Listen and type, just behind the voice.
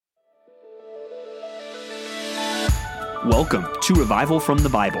Welcome to Revival from the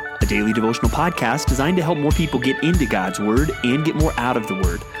Bible, a daily devotional podcast designed to help more people get into God's Word and get more out of the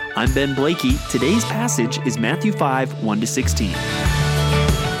Word. I'm Ben Blakey. Today's passage is Matthew 5, 1-16.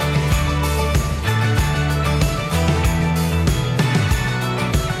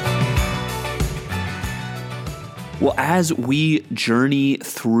 Well, as we journey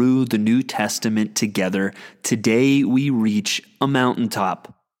through the New Testament together, today we reach a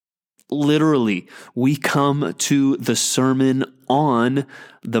mountaintop. Literally, we come to the Sermon on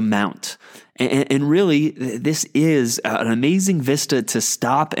the Mount. And really, this is an amazing vista to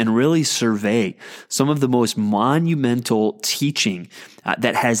stop and really survey some of the most monumental teaching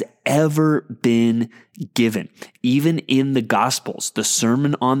that has ever been given. Even in the Gospels, the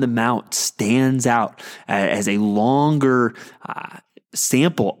Sermon on the Mount stands out as a longer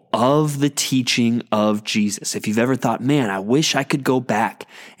sample of the teaching of Jesus. If you've ever thought, man, I wish I could go back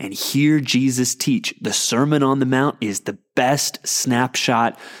and hear Jesus teach, the Sermon on the Mount is the best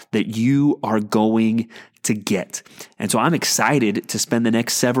snapshot that you are going to get. And so I'm excited to spend the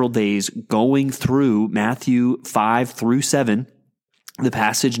next several days going through Matthew 5 through 7, the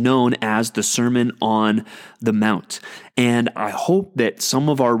passage known as the Sermon on the Mount. And I hope that some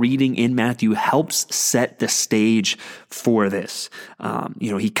of our reading in Matthew helps set the stage for this.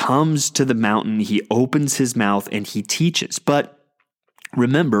 He comes to the mountain, he opens his mouth, and he teaches. But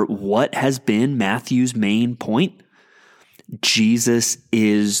remember, what has been Matthew's main point? Jesus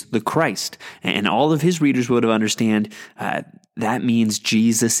is the Christ. And all of his readers would have understand that means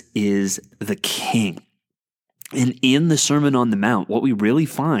Jesus is the King. And in the Sermon on the Mount, what we really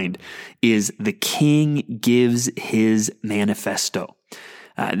find is the King gives his manifesto.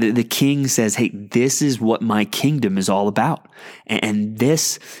 The King says, hey, this is what my kingdom is all about. And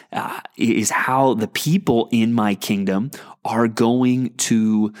this is how the people in my kingdom are going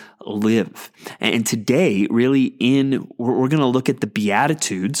to live. And today, really, we're going to look at the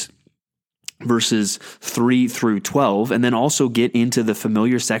Beatitudes, verses 3 through 12, and then also get into the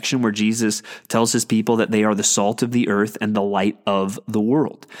familiar section where Jesus tells his people that they are the salt of the earth and the light of the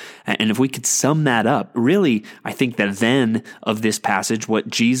world. And if we could sum that up, really, I think the then of this passage, what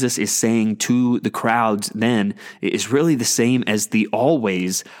Jesus is saying to the crowds then, is really the same as the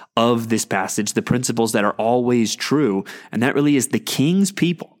always of this passage, the principles that are always true. And that really is the King's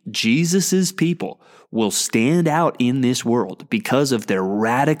people, Jesus's people, will stand out in this world because of their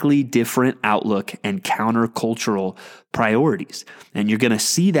radically different outlook and countercultural priorities. And you're going to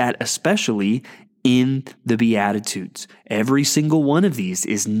see that especially in the Beatitudes. Every single one of these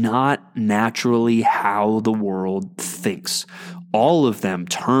is not naturally how the world thinks. All of them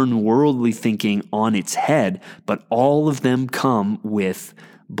turn worldly thinking on its head, but all of them come with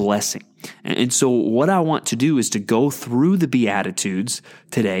blessing. And so what I want to do is to go through the Beatitudes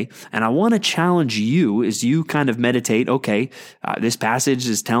today, and I want to challenge you as you kind of meditate, okay, this passage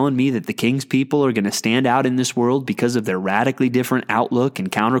is telling me that the King's people are going to stand out in this world because of their radically different outlook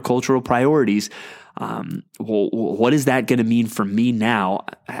and countercultural priorities. Well, what is that going to mean for me now?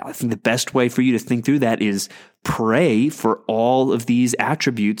 I think the best way for you to think through that is pray for all of these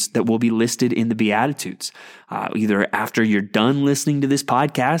attributes that will be listed in the Beatitudes. Either after you're done listening to this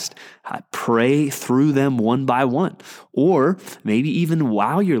podcast, pray through them one by one, or maybe even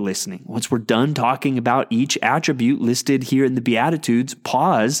while you're listening. Once we're done talking about each attribute listed here in the Beatitudes,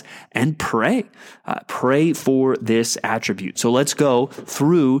 pause and pray. Pray for this attribute. So let's go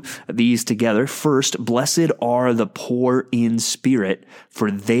through these together. First, blessed are the poor in spirit,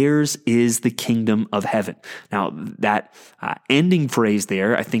 for theirs is the kingdom of heaven. Now, that ending phrase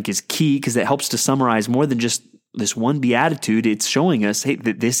there, I think, is key because it helps to summarize more than just this one beatitude. It's showing us, hey,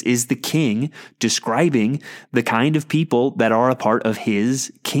 that this is the King describing the kind of people that are a part of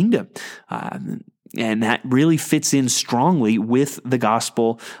his kingdom. And that really fits in strongly with the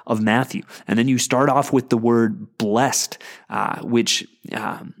Gospel of Matthew. And then you start off with the word blessed, which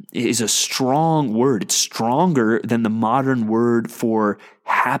is a strong word. It's stronger than the modern word for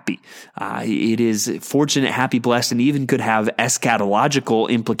happy. It is fortunate, happy, blessed, and even could have eschatological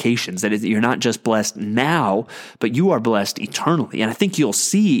implications. That is, you're not just blessed now, but you are blessed eternally. And I think you'll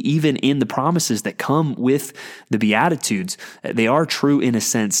see even in the promises that come with the Beatitudes, they are true in a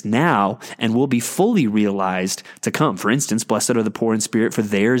sense now and will be fully realized to come. For instance, blessed are the poor in spirit, for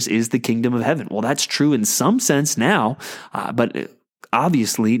theirs is the kingdom of heaven. Well, that's true in some sense now, but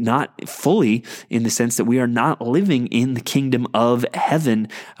obviously not fully in the sense that we are not living in the kingdom of heaven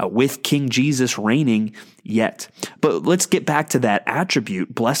with King Jesus reigning yet. But let's get back to that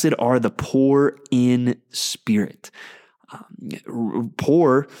attribute. Blessed are the poor in spirit.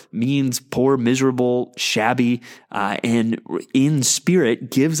 Poor means poor, miserable, shabby, and in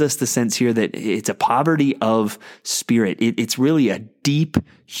spirit gives us the sense here that it's a poverty of spirit. It's really a deep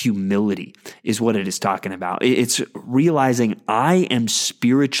humility is what it is talking about. It's realizing I am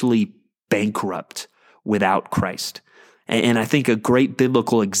spiritually bankrupt without Christ. And I think a great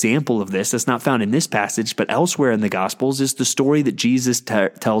biblical example of this that's not found in this passage, but elsewhere in the Gospels is the story that Jesus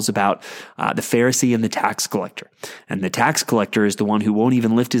tells about the Pharisee and the tax collector. And the tax collector is the one who won't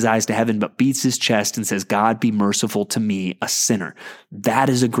even lift his eyes to heaven, but beats his chest and says, God, be merciful to me, a sinner. That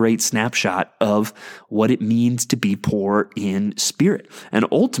is a great snapshot of what it means to be poor in spirit. And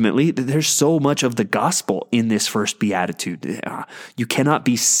ultimately, there's so much of the gospel in this first beatitude. You cannot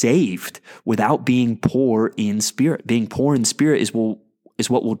be saved without being poor in spirit. Being poor in spirit is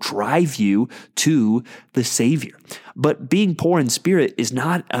what will drive you to the Savior. But being poor in spirit is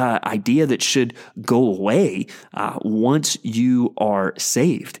not an idea that should go away once you are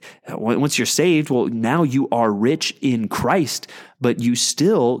saved. Once you're saved, well, now you are rich in Christ, but you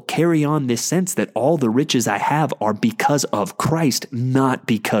still carry on this sense that all the riches I have are because of Christ, not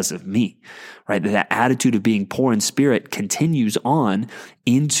because of me. Right? That attitude of being poor in spirit continues on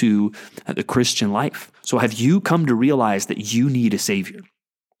into the Christian life. So have you come to realize that you need a Savior?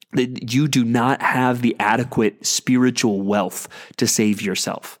 That you do not have the adequate spiritual wealth to save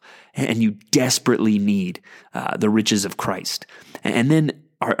yourself, and you desperately need the riches of Christ. And then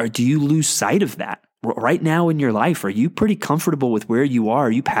do you lose sight of that? Right now in your life, are you pretty comfortable with where you are?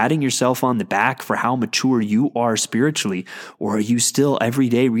 Are you patting yourself on the back for how mature you are spiritually? Or are you still every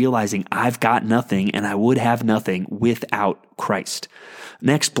day realizing I've got nothing and I would have nothing without Christ?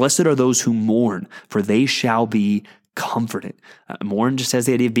 Next, blessed are those who mourn, for they shall be comforted. Mourn just has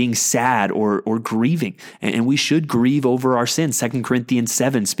the idea of being sad or grieving, and we should grieve over our sins. 2 Corinthians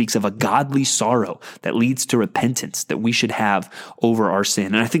 7 speaks of a godly sorrow that leads to repentance that we should have over our sin.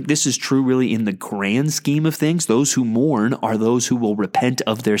 And I think this is true really in the grand scheme of things. Those who mourn are those who will repent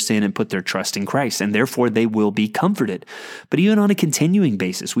of their sin and put their trust in Christ, and therefore they will be comforted. But even on a continuing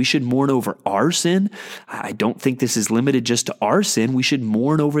basis, we should mourn over our sin. I don't think this is limited just to our sin. We should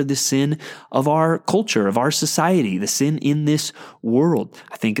mourn over the sin of our culture, of our society, the sin in this world.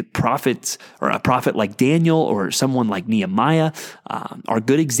 I think prophets, or a prophet like Daniel or someone like Nehemiah are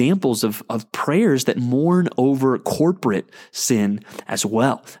good examples of prayers that mourn over corporate sin as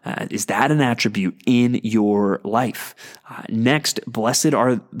well. Is that an attribute in your life? Next, blessed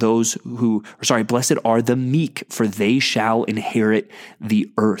are the meek, for they shall inherit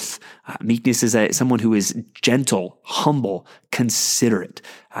the earth. Meekness is someone who is gentle, humble, considerate.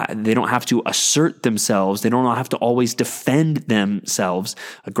 They don't have to assert themselves. They don't have to always defend themselves.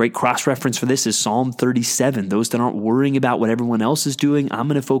 A great cross-reference for this is Psalm 37. Those that aren't worrying about what everyone else is doing, I'm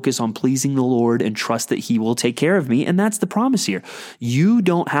going to focus on pleasing the Lord and trust that He will take care of me. And that's the promise here. You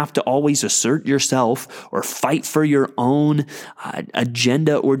don't have to always assert yourself or fight for your own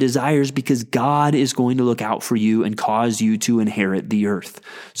agenda or desires, because God is going to look out for you and cause you to inherit the earth.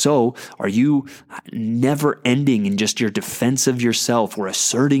 So are you never ending in just your defense of yourself or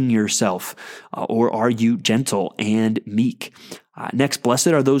asserting yourself, or are you gentle and meek? Next, blessed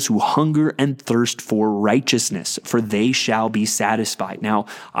are those who hunger and thirst for righteousness, for they shall be satisfied. Now,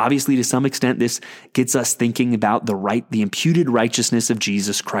 obviously, to some extent, this gets us thinking about the imputed righteousness of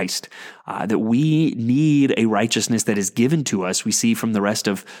Jesus Christ, that we need a righteousness that is given to us, we see from the rest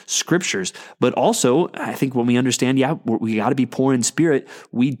of scriptures. But also, I think when we understand, we got to be poor in spirit,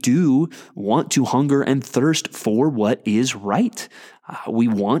 we do want to hunger and thirst for what is right. We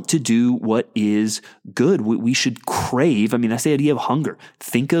want to do what is good. We should crave. I mean, that's the idea of hunger.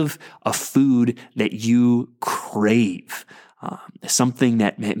 Think of a food that you crave. Something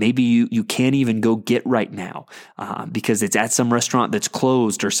that maybe you can't even go get right now because it's at some restaurant that's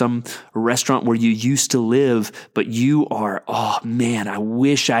closed, or some restaurant where you used to live, but you are, oh man, I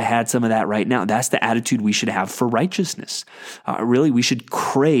wish I had some of that right now. That's the attitude we should have for righteousness. Really, we should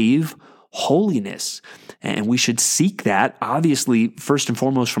crave holiness. And we should seek that, obviously, first and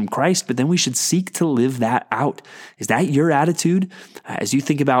foremost from Christ, but then we should seek to live that out. Is that your attitude? As you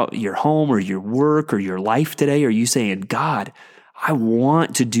think about your home or your work or your life today, are you saying, God, I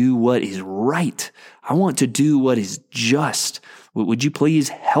want to do what is right. I want to do what is just. Would you please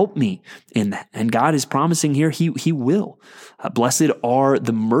help me in that? And God is promising here he will. Blessed are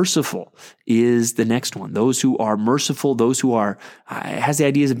the merciful is the next one. Those who are merciful, those who are, it has the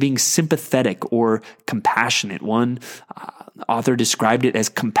ideas of being sympathetic or compassionate. One author described it as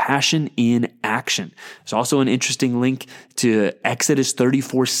compassion in action. There's also an interesting link to Exodus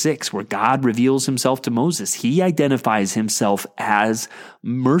 34:6, where God reveals himself to Moses. He identifies himself as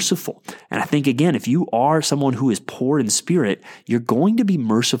merciful. And I think, again, if you are someone who is poor in spirit, you're going to be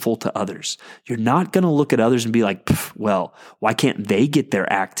merciful to others. You're not going to look at others and be like, well, why can't they get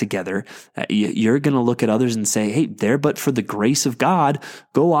their act together? You're going to look at others and say, hey, there but for the grace of God,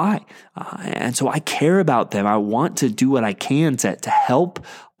 go I. And so I care about them. I want to do what I can to help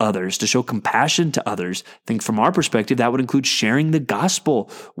others, to show compassion to others. I think from our perspective, that would include sharing the gospel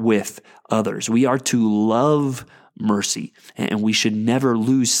with others. We are to love mercy, and we should never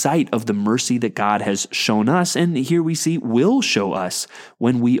lose sight of the mercy that God has shown us, and here we see will show us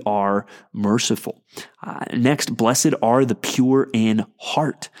when we are merciful. Next, blessed are the pure in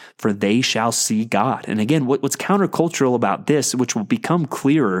heart, for they shall see God. And again, what's countercultural about this, which will become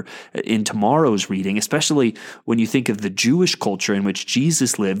clearer in tomorrow's reading, especially when you think of the Jewish culture in which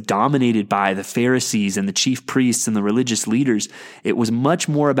Jesus lived, dominated by the Pharisees and the chief priests and the religious leaders, it was much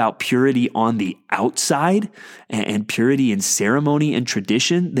more about purity on the outside and purity in ceremony and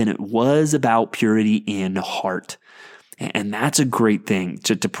tradition than it was about purity in heart. And that's a great thing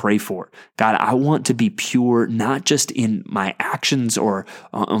to pray for. God, I want to be pure, not just in my actions or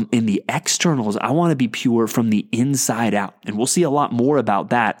in the externals. I want to be pure from the inside out. And we'll see a lot more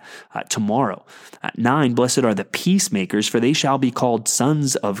about that tomorrow. 9, blessed are the peacemakers, for they shall be called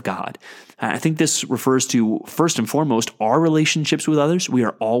sons of God. I think this refers to, first and foremost, our relationships with others. We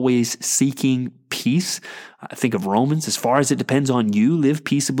are always seeking peace. Think of Romans, as far as it depends on you, live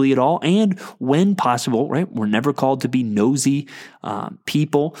peaceably at all. And when possible, right? We're never called to be nosy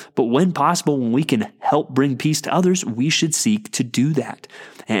people, but when possible, when we can help bring peace to others, we should seek to do that.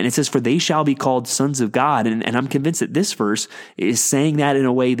 And it says, for they shall be called sons of God. And I'm convinced that this verse is saying that in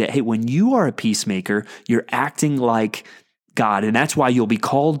a way that, hey, when you are a peacemaker, you're acting like God. And that's why you'll be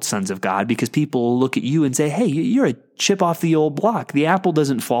called sons of God, because people will look at you and say, hey, you're a chip off the old block. The apple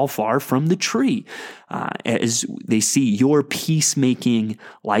doesn't fall far from the tree, as they see your peacemaking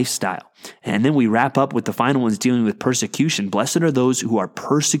lifestyle. And then we wrap up with the final ones dealing with persecution. Blessed are those who are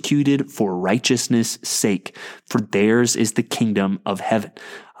persecuted for righteousness' sake, for theirs is the kingdom of heaven.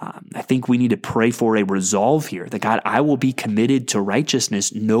 I think we need to pray for a resolve here that, God, I will be committed to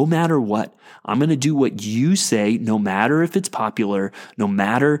righteousness no matter what. I'm going to do what you say, no matter if it's popular, no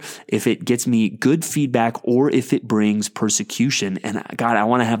matter if it gets me good feedback or if it brings persecution. And God, I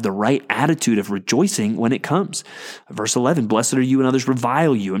want to have the right attitude of rejoicing when it comes. Verse 11, blessed are you when others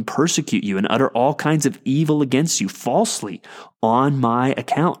revile you and persecute you and utter all kinds of evil against you falsely on my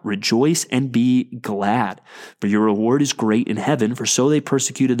account. Rejoice and be glad, for your reward is great in heaven, for so they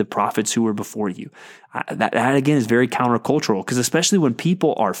persecuted the prophets who were before you. That again is very countercultural, because especially when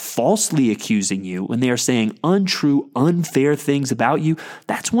people are falsely accusing you, when they are saying untrue, unfair things about you,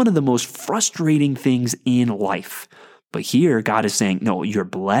 that's one of the most frustrating things in life. But here, God is saying, no, you're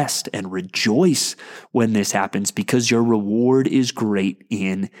blessed and rejoice when this happens, because your reward is great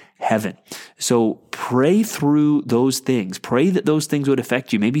in heaven. So pray through those things. Pray that those things would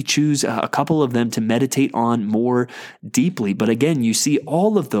affect you. Maybe choose a couple of them to meditate on more deeply. But again, you see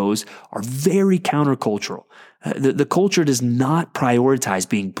all of those are very countercultural. The culture does not prioritize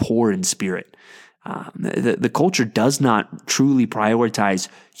being poor in spirit. The culture does not truly prioritize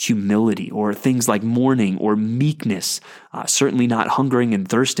humility or things like mourning or meekness, certainly not hungering and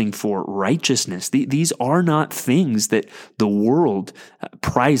thirsting for righteousness. These are not things that the world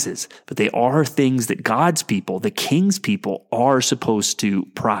prizes, but they are things that God's people, the King's people, are supposed to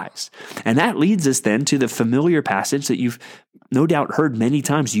prize. And that leads us then to the familiar passage that you've no doubt heard many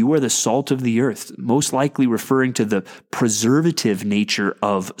times. You are the salt of the earth, most likely referring to the preservative nature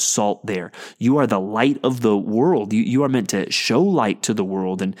of salt there. You are the light of the world. You are meant to show light to the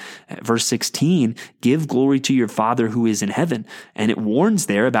world. And verse 16, give glory to your Father who is in heaven. And it warns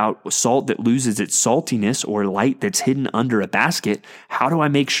there about salt that loses its saltiness, or light that's hidden under a basket. How do I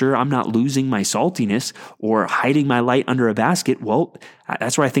make sure I'm not losing my saltiness or hiding my light under a basket? Well,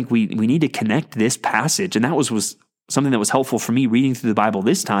 that's where I think we need to connect this passage. And that was something that was helpful for me reading through the Bible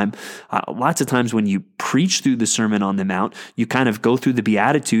this time. Lots of times when you preach through the Sermon on the Mount, you kind of go through the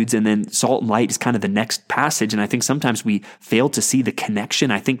Beatitudes, and then salt and light is kind of the next passage. And I think sometimes we fail to see the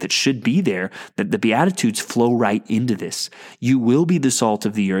connection I think that should be there, that the Beatitudes flow right into this. You will be the salt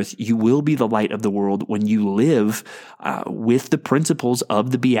of the earth. You will be the light of the world when you live with the principles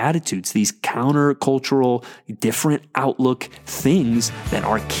of the Beatitudes, these countercultural, different outlook things that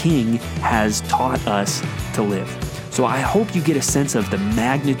our King has taught us to live. So I hope you get a sense of the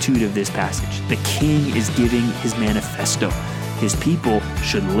magnitude of this passage. The King is giving his manifesto. His people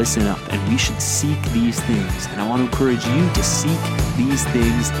should listen up, and we should seek these things. And I want to encourage you to seek these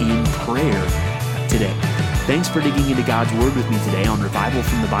things in prayer today. Thanks for digging into God's Word with me today on Revival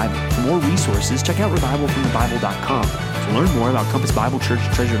from the Bible. For more resources, check out revivalfromthebible.com. To learn more about Compass Bible Church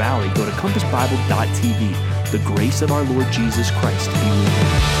Treasure Valley, go to compassbible.tv. The grace of our Lord Jesus Christ be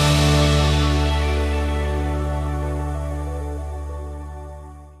with you.